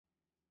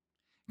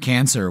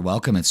Cancer,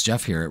 welcome. It's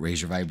Jeff here at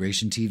Raise Your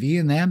Vibration TV,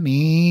 and that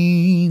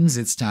means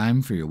it's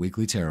time for your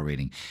weekly tarot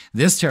reading.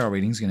 This tarot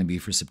reading is going to be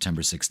for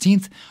September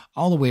 16th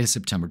all the way to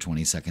September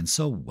 22nd,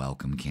 so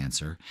welcome,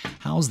 Cancer.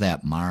 How's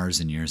that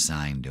Mars in your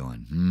sign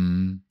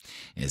doing?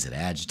 Is it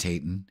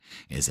agitating?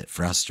 Is it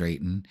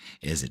frustrating?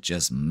 Is it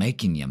just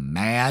making you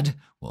mad?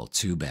 Well,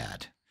 too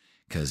bad.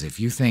 Because if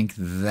you think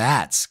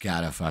that's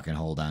got a fucking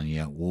hold on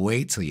you,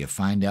 wait till you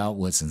find out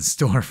what's in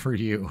store for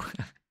you.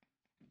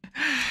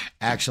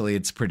 Actually,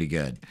 it's pretty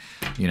good.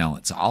 You know,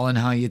 it's all in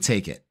how you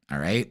take it. All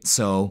right.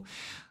 So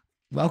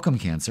welcome,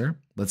 Cancer.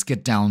 Let's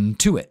get down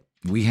to it.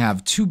 We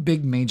have two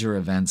big major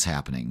events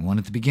happening, one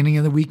at the beginning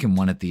of the week and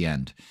one at the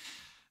end.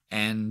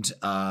 And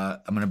I'm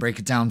going to break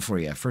it down for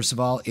you. First of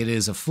all, it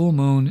is a full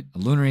moon, a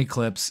lunar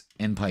eclipse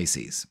in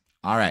Pisces.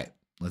 All right,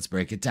 let's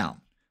break it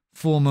down.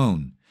 Full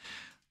moon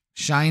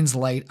shines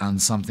light on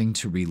something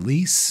to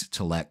release,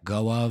 to let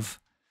go of,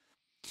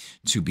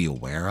 to be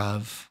aware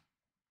of.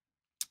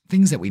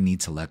 Things that we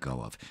need to let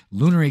go of.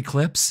 Lunar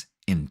eclipse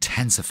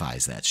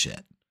intensifies that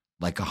shit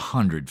like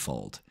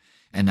 100-fold.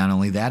 And not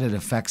only that, it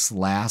affects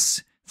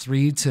last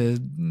 3 to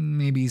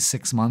maybe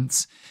 6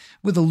 months.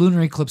 With a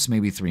lunar eclipse,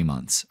 maybe 3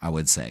 months, I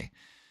would say.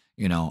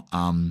 You know,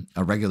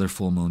 a regular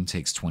full moon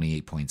takes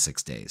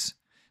 28.6 days.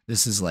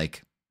 This is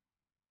like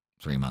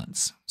 3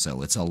 months.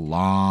 So it's a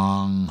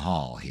long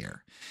haul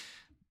here.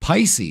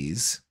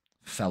 Pisces,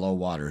 fellow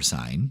water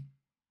sign.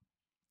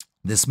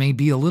 This may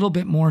be a little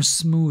bit more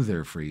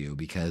smoother for you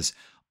because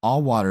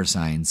all water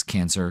signs,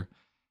 Cancer,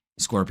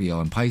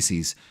 Scorpio, and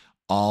Pisces,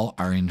 all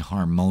are in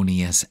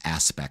harmonious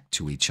aspect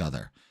to each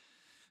other.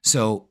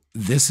 So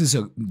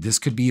this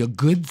could be a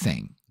good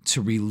thing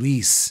to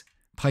release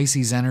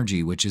Pisces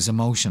energy, which is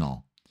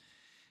emotional.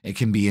 It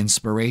can be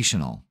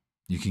inspirational.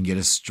 You can get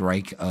a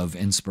strike of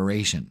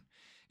inspiration.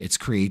 It's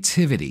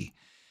creativity.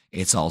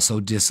 It's also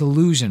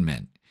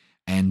disillusionment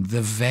and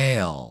the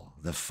veil,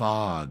 the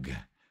fog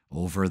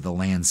over the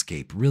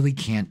landscape. Really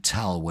can't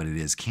tell what it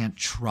is, can't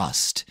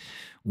trust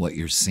what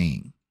you're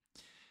seeing.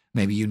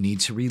 Maybe you need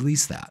to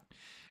release that.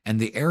 And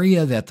the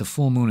area that the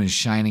full moon is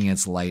shining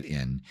its light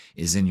in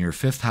is in your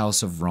 5th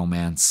house of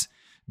romance,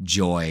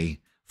 joy,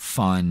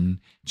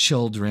 fun,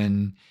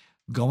 children,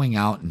 going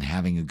out and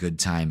having a good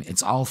time.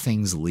 It's all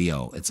things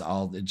Leo. It's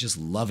all just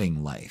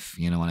loving life.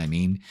 You know what I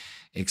mean?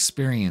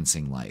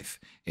 Experiencing life.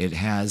 It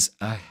has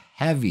a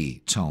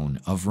heavy tone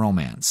of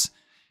romance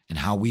and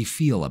how we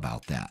feel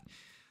about that.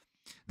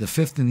 The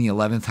 5th and the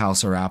 11th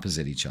house are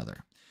opposite each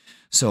other.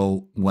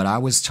 So what I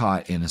was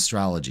taught in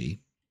astrology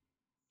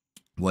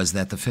was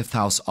that the 5th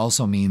house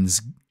also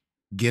means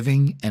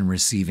giving and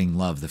receiving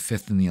love, the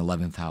 5th and the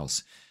 11th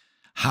house.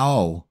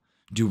 How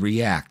do we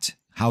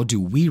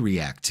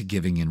react to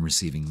giving and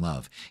receiving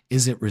love?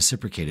 Is it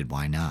reciprocated?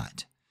 Why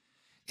not?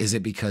 Is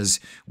it because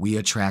we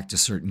attract a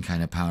certain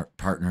kind of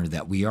partner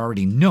that we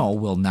already know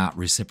will not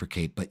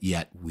reciprocate, but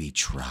yet we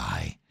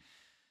try?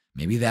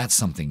 Maybe that's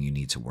something you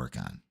need to work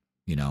on,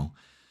 you know?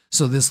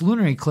 So this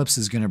lunar eclipse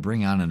is going to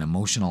bring on an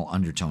emotional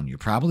undertone. You're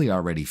probably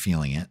already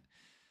feeling it.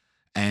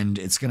 And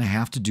it's going to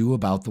have to do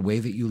about the way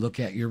that you look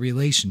at your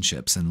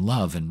relationships and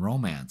love and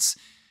romance.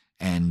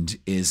 And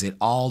is it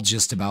all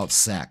just about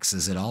sex?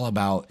 Is it all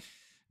about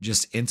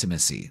just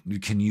intimacy?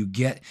 Can you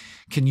get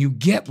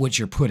what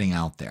you're putting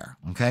out there?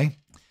 Okay?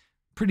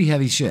 Pretty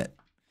heavy shit.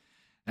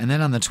 And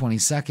then on the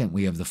 22nd,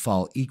 we have the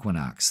fall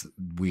equinox.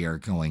 We are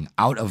going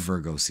out of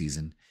Virgo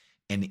season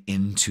and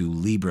into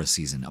Libra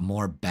season, a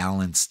more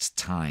balanced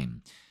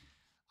time.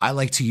 I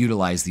like to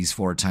utilize these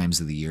 4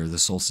 times of the year, the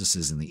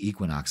solstices and the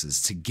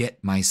equinoxes, to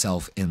get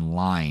myself in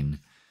line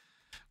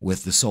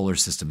with the solar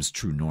system's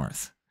true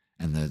north.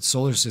 And the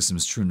solar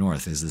system's true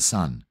north is the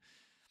sun.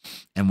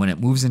 And when it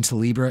moves into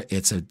Libra,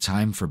 it's a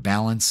time for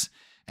balance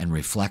and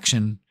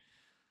reflection,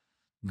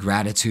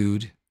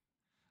 gratitude.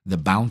 The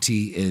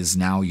bounty is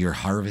now you're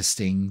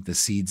harvesting the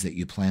seeds that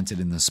you planted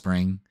in the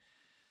spring.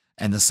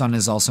 And the sun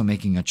is also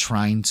making a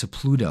trine to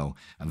Pluto,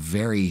 a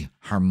very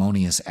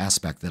harmonious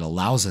aspect that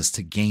allows us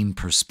to gain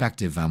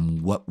perspective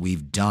on what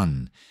we've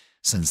done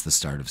since the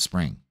start of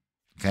spring.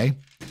 Okay?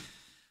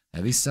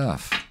 Heavy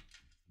stuff.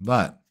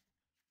 But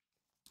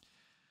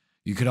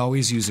you could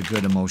always use a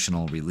good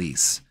emotional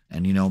release.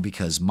 And, you know,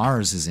 because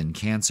Mars is in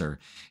Cancer,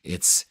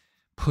 it's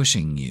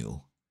pushing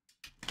you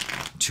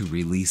to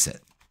release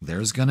it.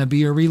 There's going to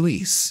be a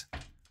release,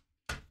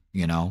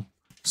 you know?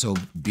 So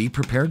be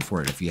prepared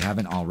for it if you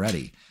haven't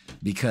already,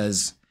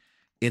 because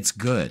it's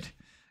good.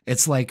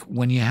 It's like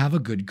when you have a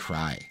good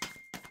cry.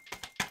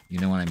 You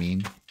know what I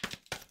mean?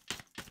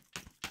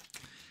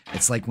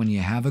 It's like when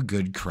you have a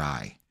good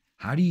cry.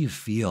 How do you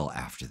feel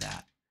after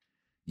that?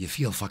 You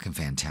feel fucking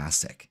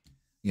fantastic.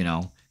 You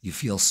know, you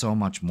feel so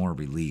much more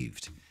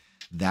relieved.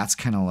 That's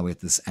kind of what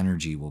this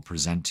energy will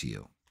present to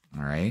you.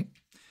 All right?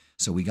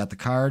 So we got the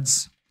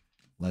cards.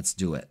 Let's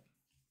do it.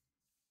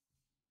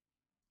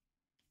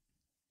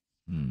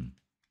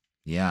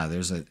 Yeah,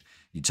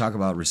 you talk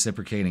about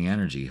reciprocating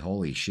energy.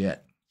 Holy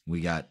shit. We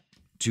got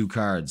 2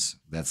 cards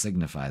that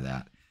signify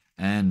that.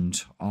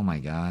 And, oh my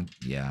God,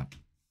 yeah.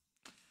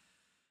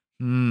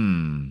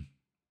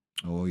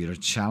 Oh, you're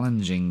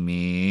challenging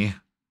me.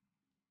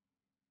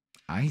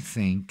 I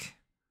think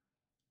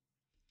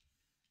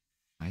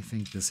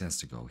this has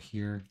to go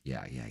here.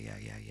 Yeah.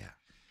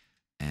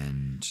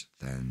 And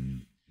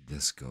then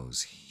this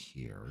goes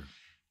here.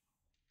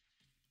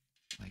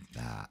 Like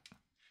that.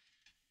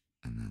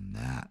 And then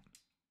that.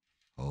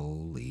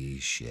 Holy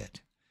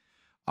shit.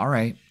 All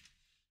right.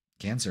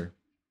 Cancer.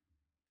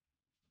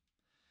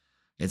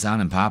 It's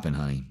on and popping,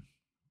 honey.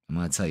 I'm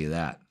going to tell you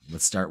that.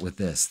 Let's start with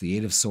this. The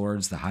Eight of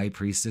Swords, the High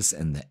Priestess,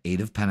 and the Eight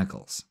of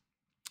Pentacles.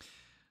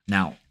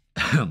 Now,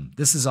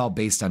 this is all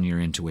based on your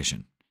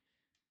intuition.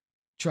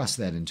 Trust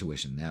that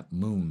intuition, that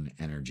moon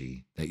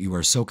energy that you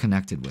are so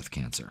connected with,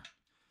 Cancer.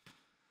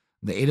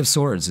 The Eight of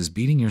Swords is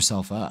beating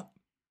yourself up.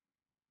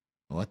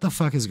 What the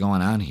fuck is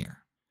going on here?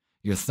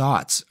 Your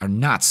thoughts are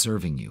not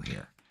serving you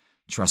here.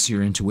 Trust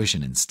your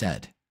intuition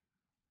instead.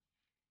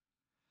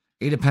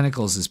 Eight of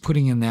Pentacles is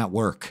putting in that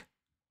work.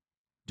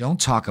 Don't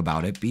talk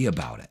about it, be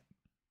about it.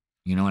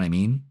 You know what I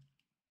mean?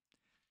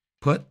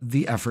 Put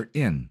the effort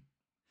in.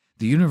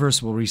 The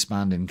universe will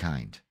respond in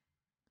kind.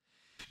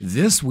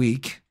 This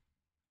week,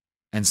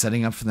 and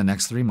setting up for the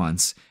next 3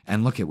 months,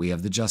 and look at, we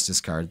have the Justice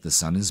card. The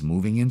sun is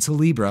moving into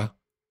Libra.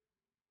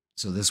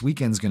 So this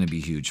weekend's going to be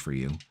huge for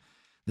you.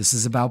 This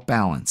is about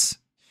balance.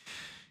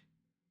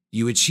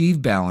 You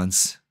achieve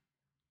balance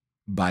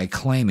by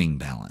claiming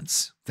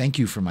balance. Thank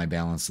you for my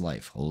balanced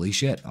life. Holy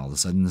shit. All of a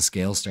sudden the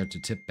scales start to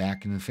tip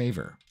back in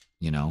favor.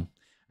 You know,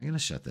 I'm going to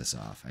shut this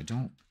off.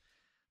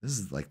 This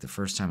is like the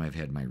first time I've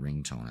had my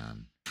ringtone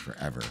on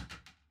forever.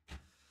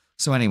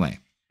 So anyway,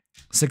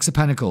 Six of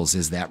Pentacles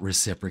is that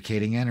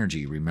reciprocating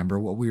energy. Remember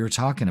what we were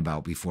talking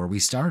about before we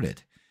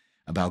started,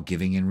 about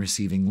giving and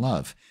receiving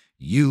love.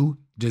 You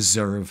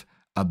deserve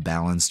a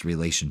balanced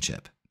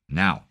relationship.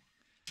 Now,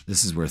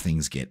 this is where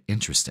things get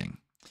interesting.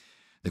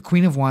 The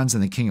Queen of Wands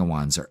and the King of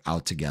Wands are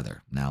out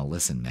together. Now,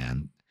 listen,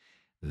 man,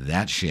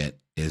 that shit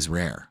is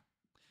rare.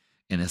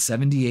 In a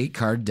 78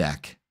 card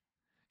deck,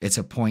 it's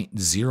a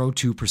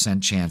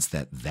 0.02% chance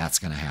that that's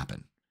going to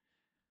happen.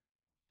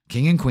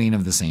 King and Queen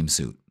of the same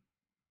suit.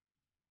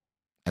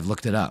 I've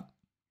looked it up.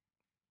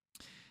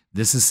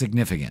 This is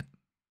significant.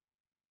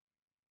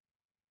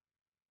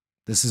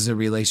 This is a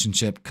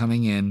relationship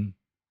coming in,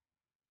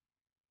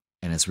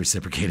 and it's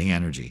reciprocating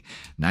energy.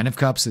 Nine of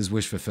Cups is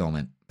wish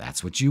fulfillment.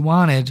 That's what you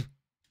wanted.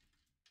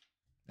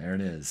 There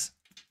it is.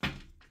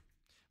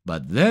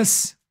 But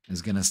this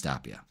is going to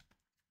stop you.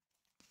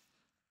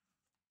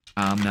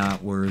 I'm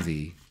not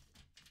worthy.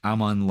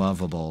 I'm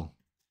unlovable.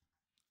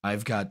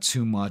 I've got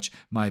too much.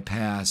 My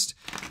past.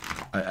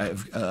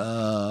 I've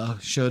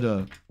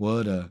shoulda,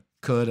 woulda,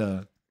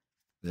 coulda.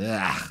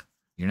 Ugh.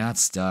 You're not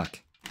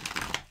stuck.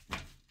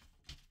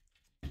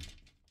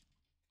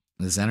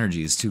 This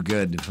energy is too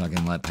good to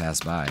fucking let pass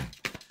by.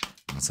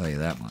 I'll tell you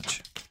that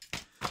much.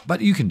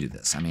 But you can do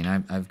this. I mean,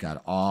 I've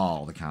got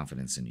all the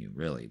confidence in you,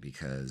 really,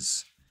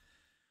 because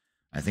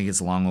I think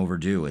it's long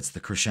overdue. It's the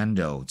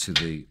crescendo to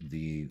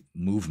the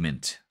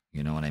movement.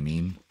 You know what I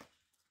mean?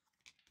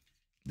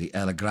 The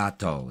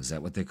allegretto. Is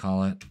that what they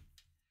call it?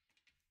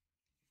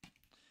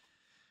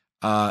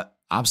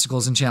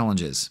 Obstacles and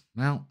challenges.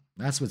 Well,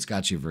 that's what's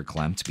got you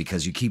verklempt,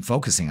 because you keep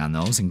focusing on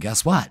those, and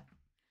guess what?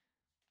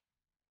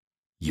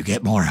 You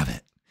get more of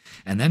it.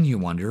 And then you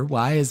wonder,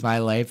 why is my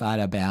life out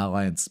of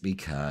balance?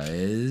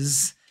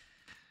 Because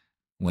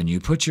when you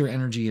put your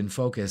energy and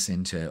focus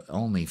into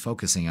only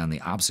focusing on the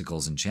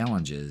obstacles and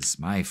challenges,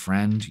 my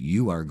friend,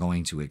 you are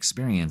going to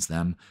experience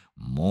them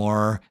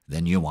more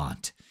than you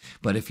want.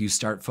 But if you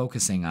start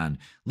focusing on,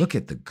 look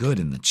at the good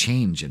and the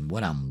change and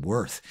what I'm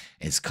worth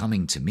is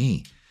coming to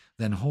me,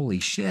 then holy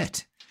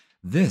shit,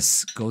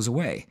 this goes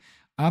away.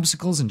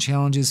 Obstacles and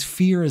challenges,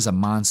 fear is a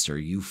monster.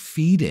 You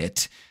feed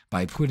it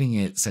by putting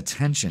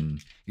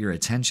your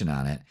attention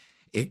on it.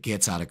 It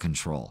gets out of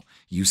control.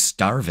 You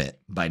starve it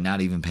by not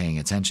even paying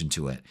attention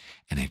to it,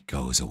 and it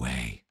goes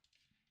away.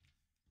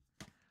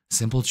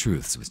 Simple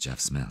truths with Jeff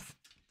Smith.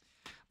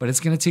 But it's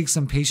going to take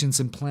some patience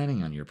and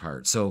planning on your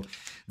part. So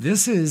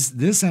this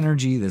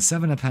energy, the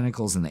Seven of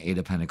Pentacles and the Eight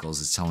of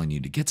Pentacles, is telling you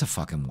to get to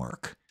fucking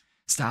work.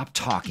 Stop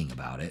talking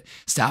about it.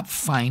 Stop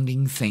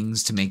finding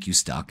things to make you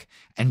stuck,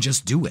 and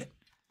just do it.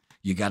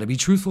 You got to be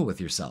truthful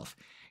with yourself.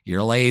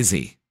 You're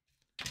lazy.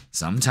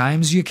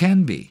 Sometimes you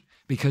can be,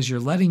 because you're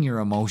letting your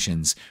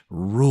emotions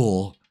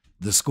rule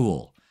the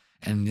school,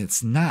 and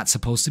it's not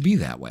supposed to be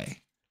that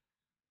way.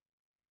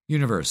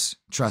 Universe,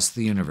 trust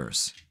the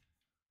universe.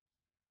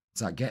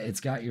 It's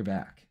got your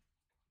back.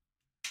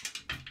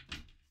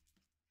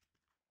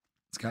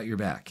 It's got your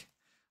back.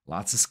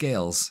 Lots of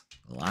scales,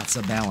 lots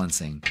of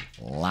balancing,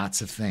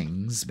 lots of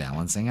things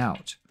balancing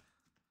out.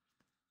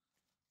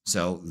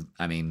 So,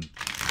 I mean,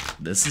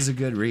 this is a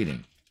good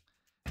reading.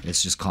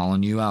 It's just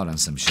calling you out on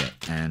some shit.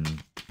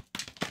 And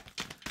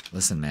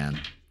listen, man,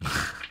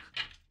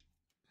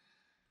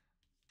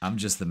 I'm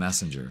just the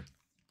messenger.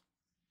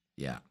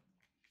 Yeah,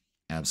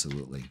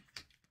 absolutely.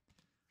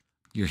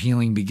 Your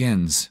healing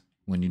begins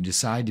when you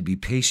decide to be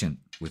patient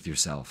with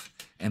yourself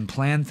and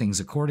plan things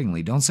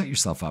accordingly. Don't set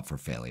yourself up for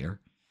failure.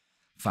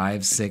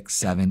 5, 6,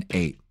 7,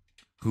 8.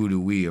 Who do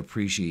we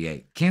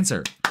appreciate?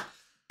 Cancer.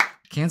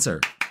 Cancer.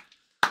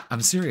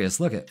 I'm serious.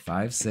 Look at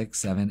 5, 6,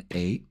 7,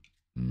 8,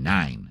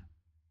 9.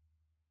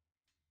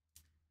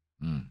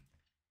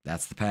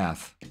 That's the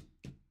path.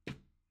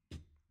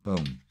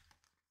 Boom.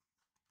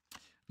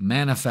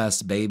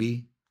 Manifest,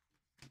 baby.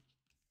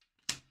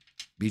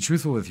 Be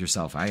truthful with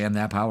yourself. I am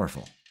that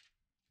powerful.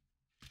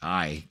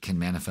 I can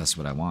manifest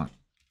what I want.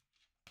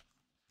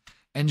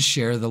 And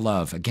share the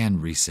love. Again,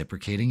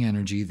 reciprocating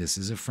energy. This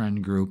is a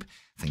friend group.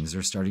 Things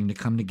are starting to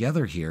come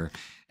together here.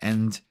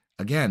 And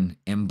again,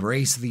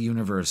 embrace the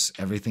universe,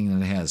 everything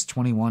that it has.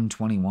 21,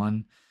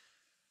 21.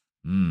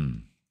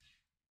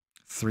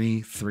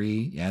 3,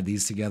 3. Add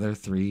these together.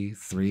 3,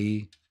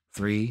 3,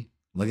 3.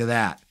 Look at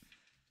that.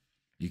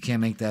 You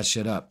can't make that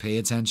shit up. Pay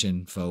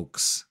attention,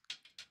 folks.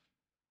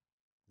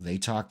 They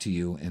talk to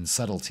you in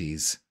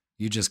subtleties.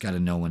 You just got to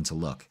know when to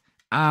look.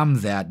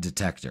 I'm that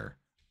detector.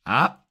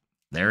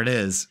 There it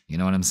is. You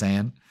know what I'm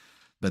saying?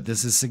 But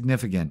this is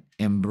significant.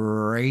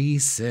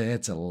 Embrace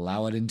it.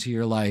 Allow it into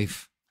your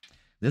life.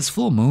 This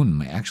full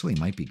moon actually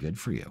might be good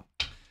for you,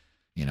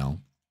 you know,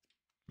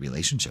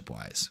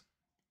 relationship-wise.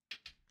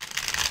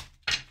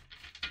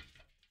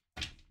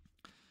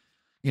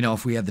 You know,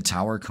 if we had the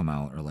Tower come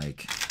out or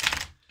like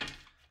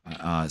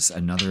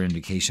another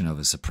indication of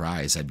a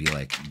surprise, I'd be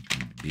like,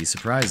 be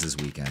surprised this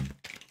weekend,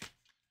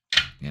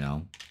 you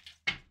know?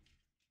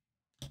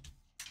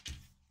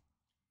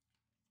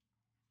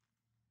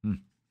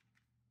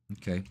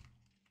 Okay.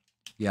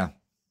 Yeah.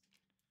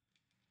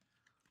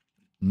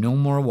 No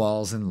more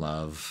walls in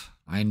love.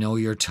 I know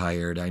you're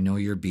tired. I know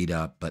you're beat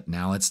up, but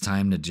now it's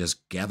time to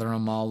just gather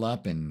them all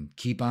up and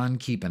keep on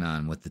keeping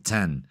on with the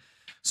 10.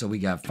 So we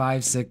got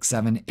 5, 6,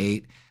 7,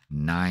 8,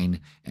 9,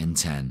 and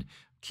 10.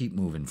 Keep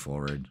moving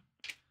forward.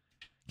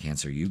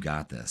 Cancer, you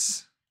got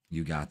this.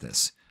 You got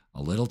this.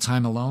 A little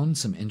time alone,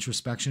 some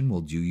introspection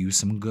will do you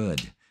some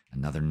good.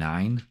 Another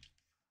 9.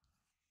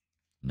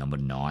 Number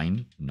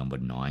 9. Number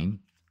 9.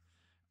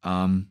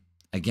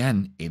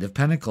 Again, 8 of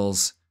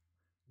Pentacles.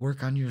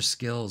 Work on your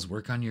skills.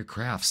 Work on your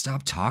craft.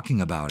 Stop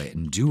talking about it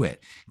and do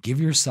it.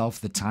 Give yourself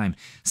the time.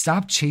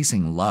 Stop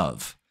chasing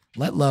love.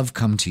 Let love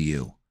come to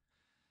you.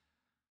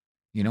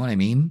 You know what I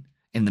mean?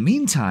 In the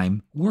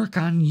meantime, work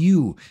on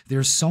you.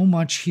 There's so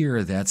much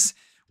here that's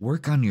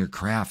work on your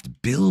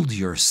craft. Build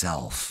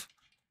yourself.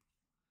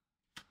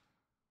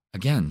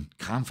 Again,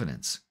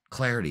 confidence,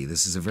 clarity.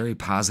 This is a very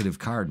positive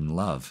card in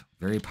love.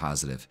 Very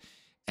positive.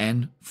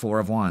 And 4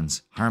 of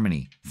Wands,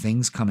 harmony,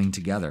 things coming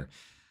together.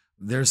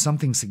 There's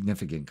something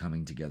significant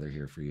coming together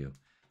here for you.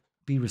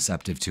 Be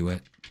receptive to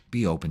it.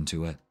 Be open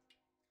to it.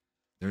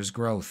 There's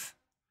growth.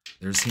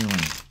 There's healing.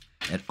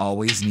 It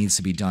always needs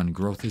to be done.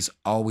 Growth is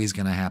always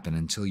going to happen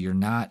until you're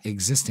not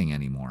existing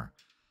anymore.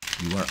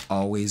 You are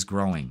always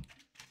growing.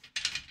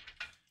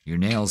 Your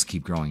nails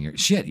keep growing.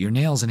 Your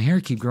nails and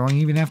hair keep growing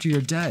even after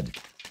you're dead.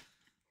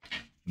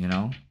 You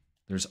know,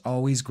 there's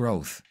always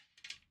growth.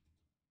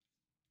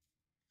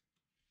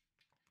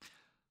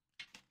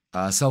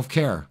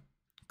 Self-care.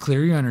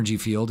 Clear your energy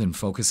field and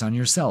focus on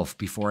yourself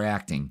before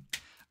acting.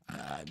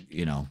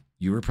 You know,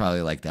 you were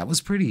probably like, that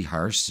was pretty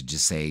harsh to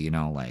just say, you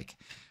know, like,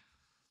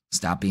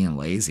 stop being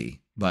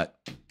lazy. But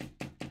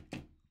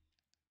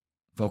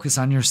focus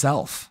on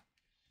yourself.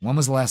 When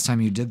was the last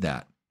time you did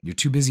that? You're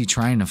too busy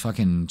trying to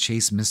fucking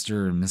chase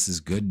Mr. and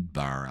Mrs.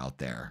 Goodbar out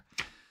there.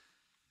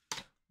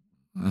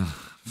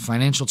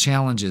 Financial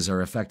challenges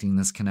are affecting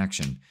this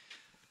connection.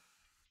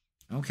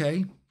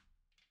 Okay.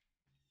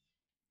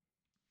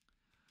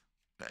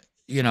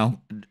 You know,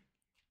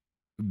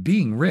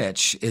 being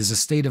rich is a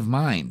state of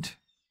mind,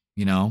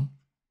 you know.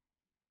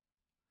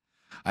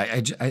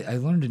 I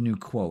learned a new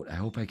quote. I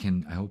hope I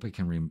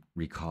can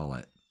recall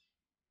it,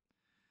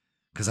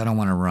 because I don't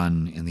want to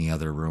run in the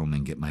other room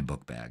and get my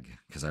book bag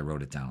because I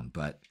wrote it down.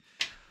 But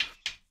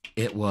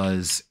it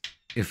was,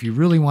 if you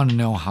really want to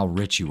know how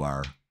rich you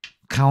are,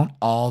 count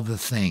all the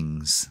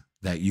things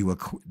that you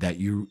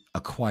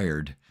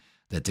acquired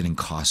that didn't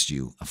cost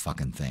you a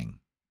fucking thing.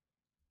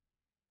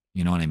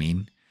 You know what I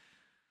mean?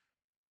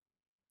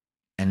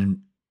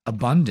 And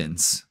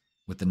abundance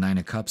with the 9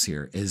 of Cups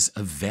here is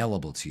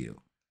available to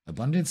you.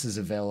 Abundance is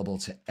available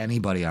to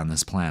anybody on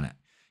this planet.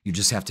 You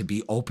just have to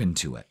be open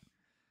to it.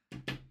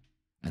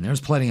 And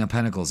there's plenty of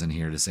Pentacles in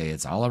here to say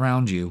it's all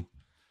around you.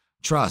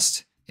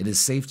 Trust. It is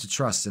safe to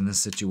trust in this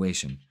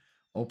situation.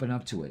 Open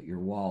up to it. Your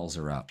walls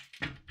are up.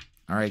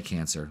 All right,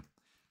 Cancer.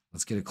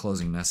 Let's get a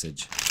closing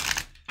message.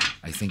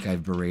 I think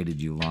I've berated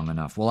you long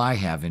enough. Well, I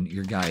haven't.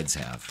 Your guides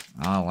have.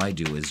 All I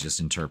do is just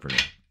interpret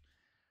it.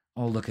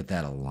 Oh, look at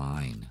that,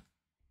 align.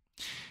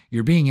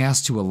 You're being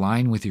asked to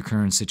align with your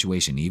current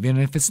situation, even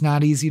if it's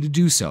not easy to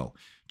do so.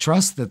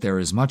 Trust that there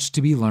is much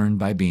to be learned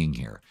by being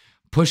here.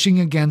 Pushing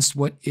against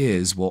what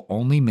is will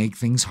only make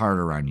things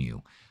harder on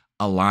you.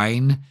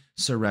 Align,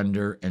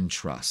 surrender, and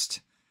trust.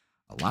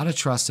 A lot of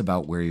trust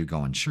about where you're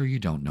going. Sure, you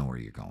don't know where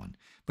you're going,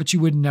 but you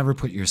would never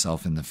put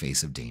yourself in the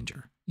face of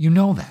danger. You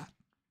know that.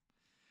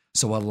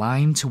 So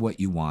align to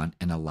what you want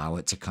and allow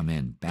it to come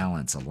in.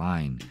 Balance,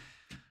 align,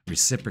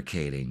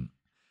 reciprocating.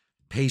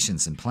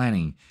 patience and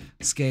planning,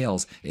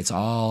 scales. It's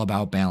all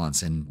about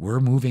balance. And we're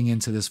moving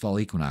into this fall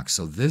equinox.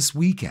 So this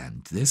week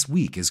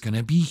is going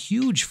to be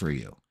huge for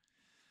you.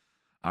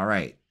 All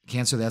right,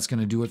 Cancer, that's going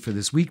to do it for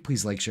this week.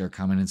 Please like, share,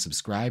 comment, and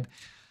subscribe.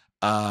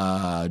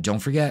 Don't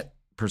forget,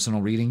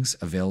 personal readings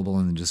available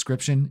in the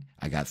description.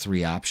 I got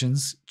 3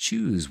 options.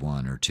 Choose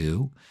 1 or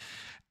 2.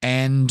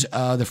 And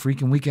the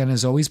Freakin' Weekend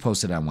is always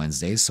posted on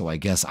Wednesdays, so I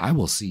guess I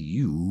will see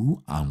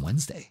you on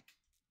Wednesday.